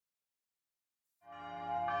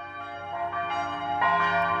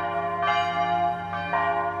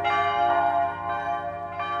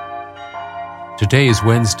Today is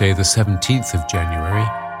Wednesday, the 17th of January,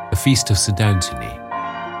 the Feast of St. Anthony,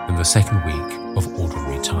 and the second week of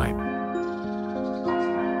Ordinary Time.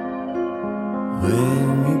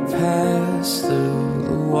 When you pass through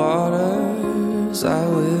the waters, I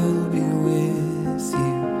will be with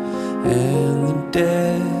you, and the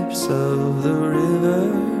depths of the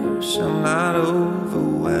river shall not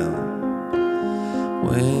overwhelm.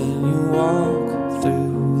 When you walk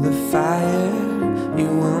through the fire, you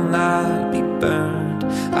will not be burned.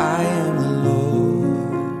 I am the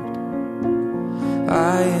Lord,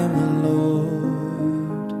 I am the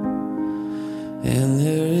Lord. And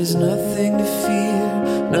there is nothing to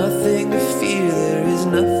fear, nothing to fear. There is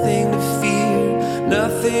nothing to fear,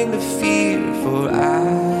 nothing to fear. For I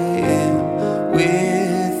am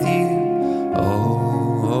with you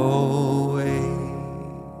always.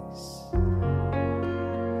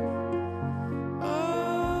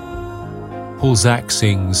 Paul Zach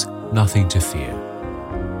sings Nothing to Fear.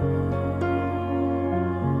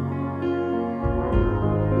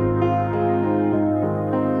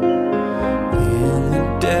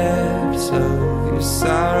 Of your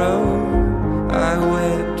sorrow, I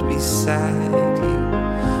wept beside you.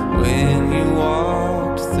 When you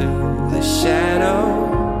walked through the shadow,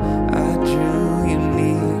 I drew you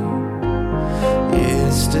near.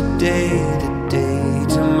 Yesterday, today,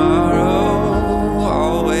 tomorrow,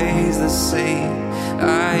 always the same.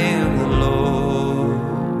 I am the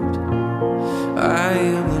Lord, I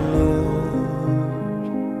am the Lord.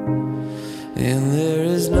 And there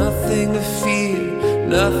is nothing to fear,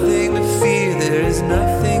 nothing to fear. There is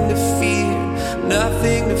nothing to fear,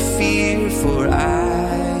 nothing to fear. For I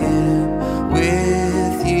am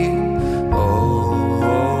with you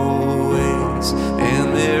always.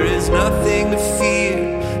 And there is nothing to fear,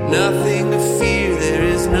 nothing to fear. There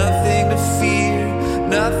is nothing to fear,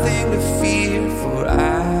 nothing to fear. For I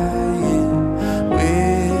am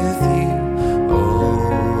with you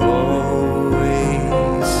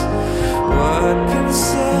always. What can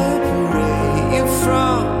separate you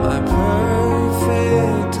from my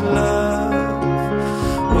perfect love?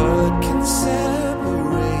 What can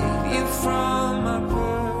separate you from my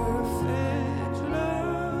perfect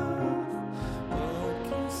love? What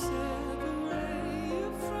can separate you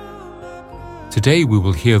from my perfect... Today we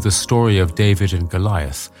will hear the story of David and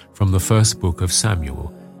Goliath from the first book of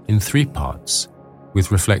Samuel in 3 parts, with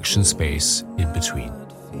reflection space in between.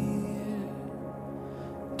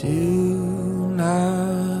 Do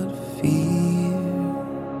not fear.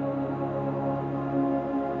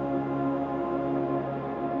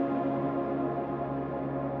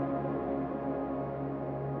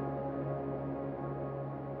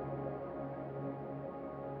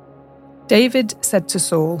 David said to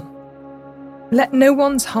Saul, "Let no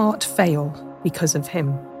one's heart fail because of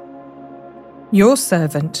him. Your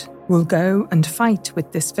servant will go and fight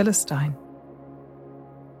with this Philistine."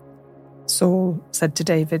 Saul said to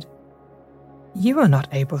David, "You are not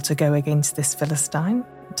able to go against this Philistine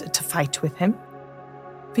to fight with him,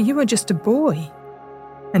 for you are just a boy,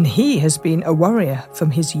 and he has been a warrior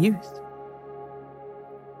from his youth."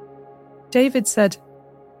 David said,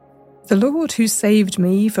 "The Lord who saved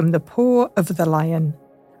me from the paw of the lion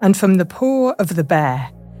and from the paw of the bear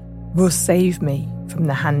will save me from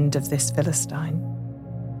the hand of this Philistine."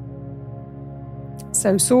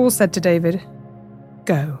 So Saul said to David,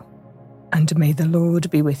 "Go, and may the Lord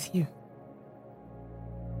be with you."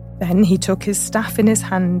 Then he took his staff in his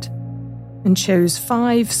hand and chose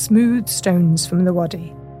 5 smooth stones from the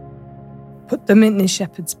wadi, put them in his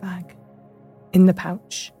shepherd's bag, in the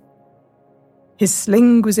pouch. His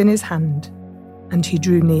sling was in his hand, and he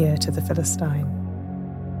drew near to the Philistine.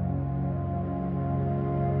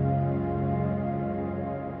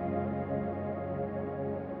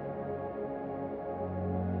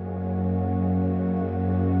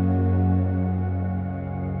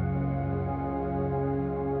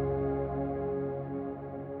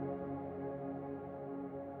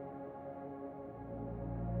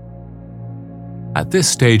 At this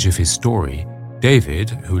stage of his story, David,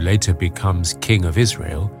 who later becomes king of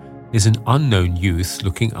Israel, is an unknown youth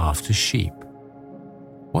looking after sheep.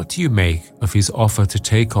 What do you make of his offer to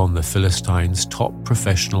take on the Philistines' top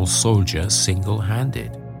professional soldier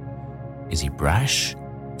single-handed? Is he brash,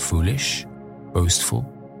 foolish, boastful,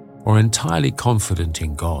 or entirely confident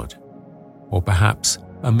in God? Or perhaps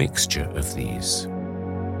a mixture of these?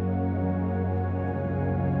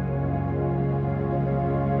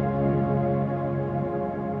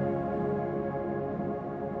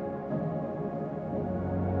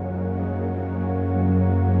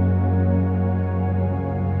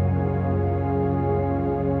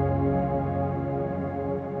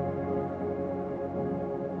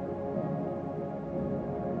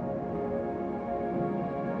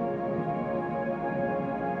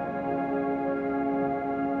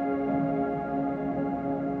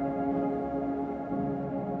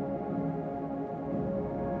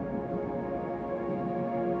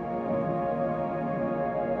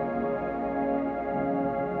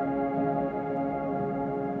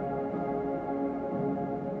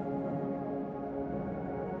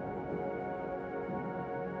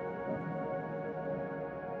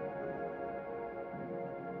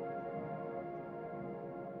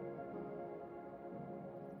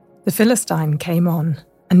 The Philistine came on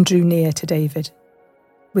and drew near to David,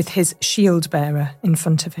 with his shield-bearer in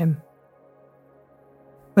front of him.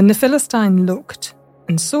 When the Philistine looked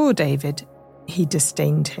and saw David, he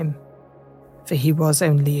disdained him, for he was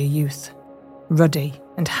only a youth, ruddy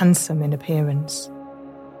and handsome in appearance.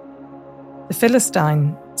 The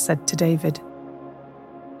Philistine said to David,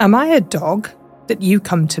 "Am I a dog that you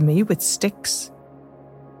come to me with sticks?"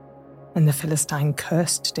 And the Philistine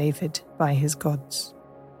cursed David by his gods.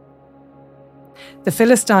 The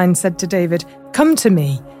Philistine said to David, "Come to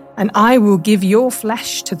me, and I will give your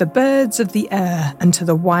flesh to the birds of the air and to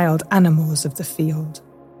the wild animals of the field."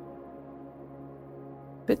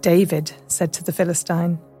 But David said to the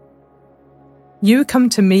Philistine, "You come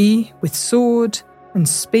to me with sword and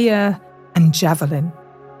spear and javelin,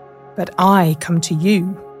 but I come to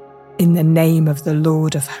you in the name of the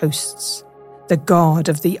Lord of hosts, the God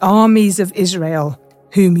of the armies of Israel,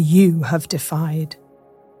 whom you have defied.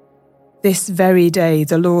 This very day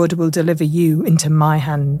the Lord will deliver you into my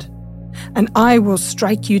hand, and I will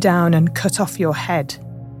strike you down and cut off your head.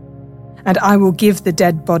 And I will give the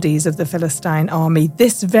dead bodies of the Philistine army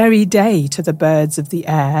this very day to the birds of the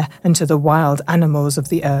air and to the wild animals of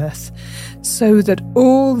the earth, so that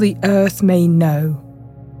all the earth may know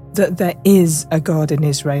that there is a God in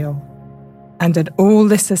Israel, and that all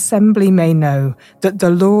this assembly may know that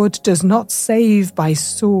the Lord does not save by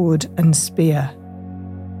sword and spear.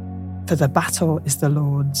 For the battle is the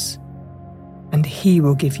Lord's, and he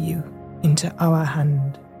will give you into our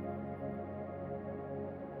hand."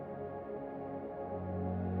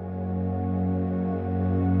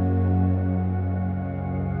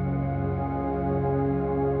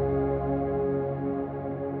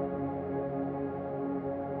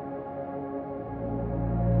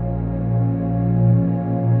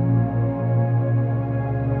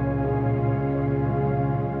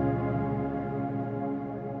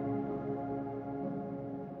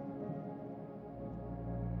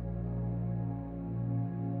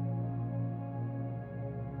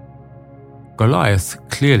 Goliath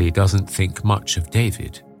clearly doesn't think much of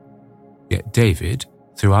David. Yet David,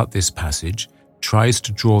 throughout this passage, tries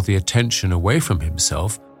to draw the attention away from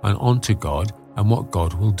himself and onto God and what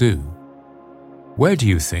God will do. Where do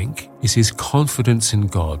you think is his confidence in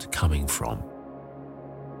God coming from?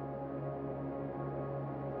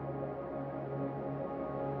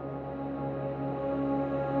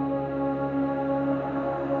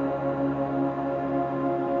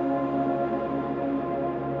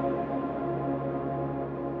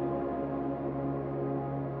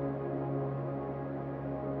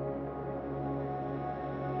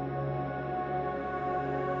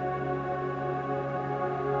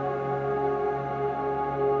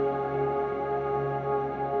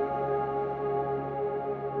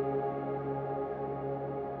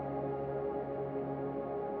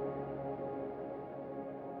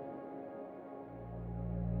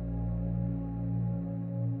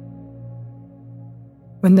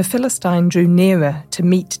 When the Philistine drew nearer to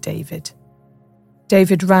meet David,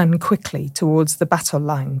 David ran quickly towards the battle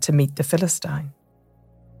line to meet the Philistine.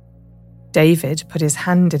 David put his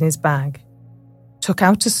hand in his bag, took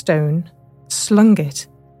out a stone, slung it,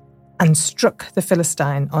 and struck the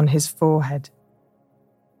Philistine on his forehead.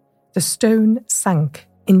 The stone sank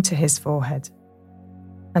into his forehead,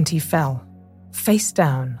 and he fell, face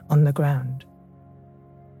down on the ground.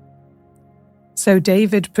 So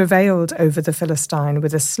David prevailed over the Philistine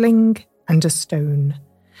with a sling and a stone,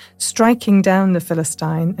 striking down the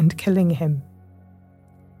Philistine and killing him.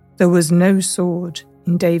 There was no sword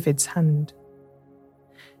in David's hand.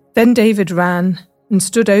 Then David ran and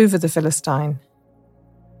stood over the Philistine.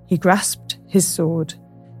 He grasped his sword,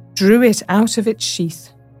 drew it out of its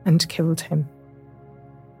sheath, and killed him.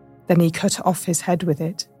 Then he cut off his head with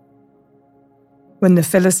it. When the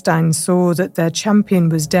Philistines saw that their champion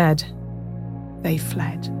was dead, they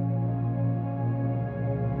fled.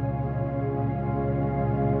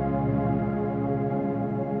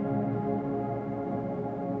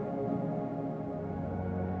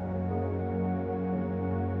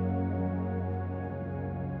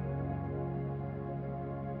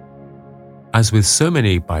 As with so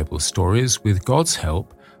many Bible stories, with God's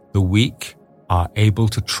help, the weak are able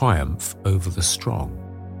to triumph over the strong,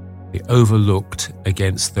 the overlooked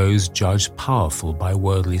against those judged powerful by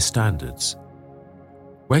worldly standards.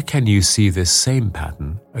 Where can you see this same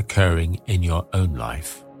pattern occurring in your own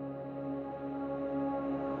life?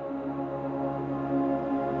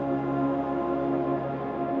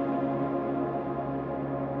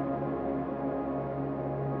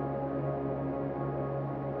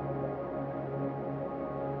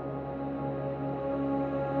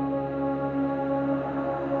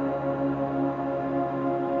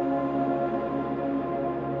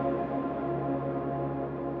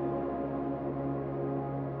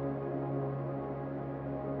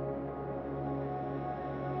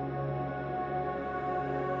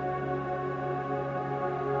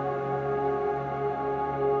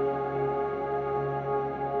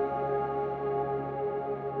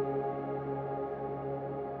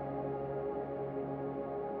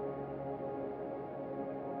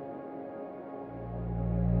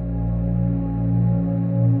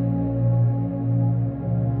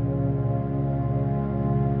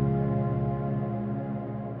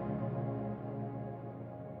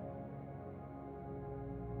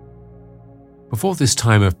 Before this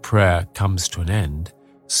time of prayer comes to an end,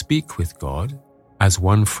 speak with God, as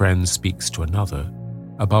one friend speaks to another,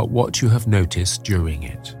 about what you have noticed during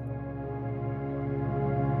it.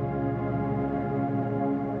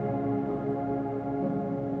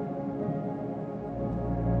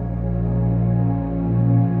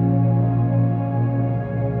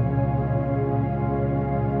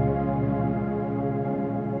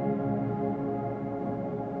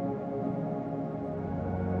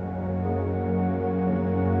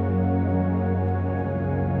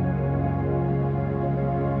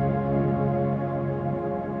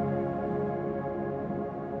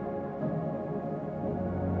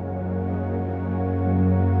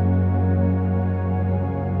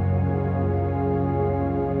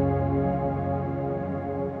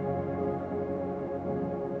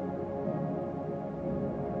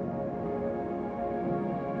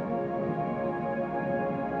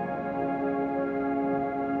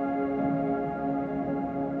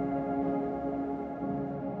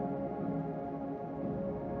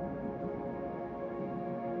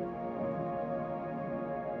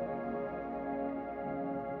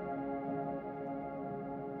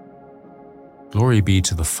 Glory be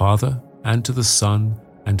to the Father, and to the Son,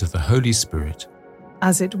 and to the Holy Spirit.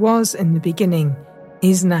 As it was in the beginning,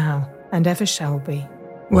 is now, and ever shall be,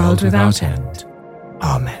 world without end.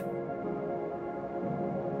 Amen.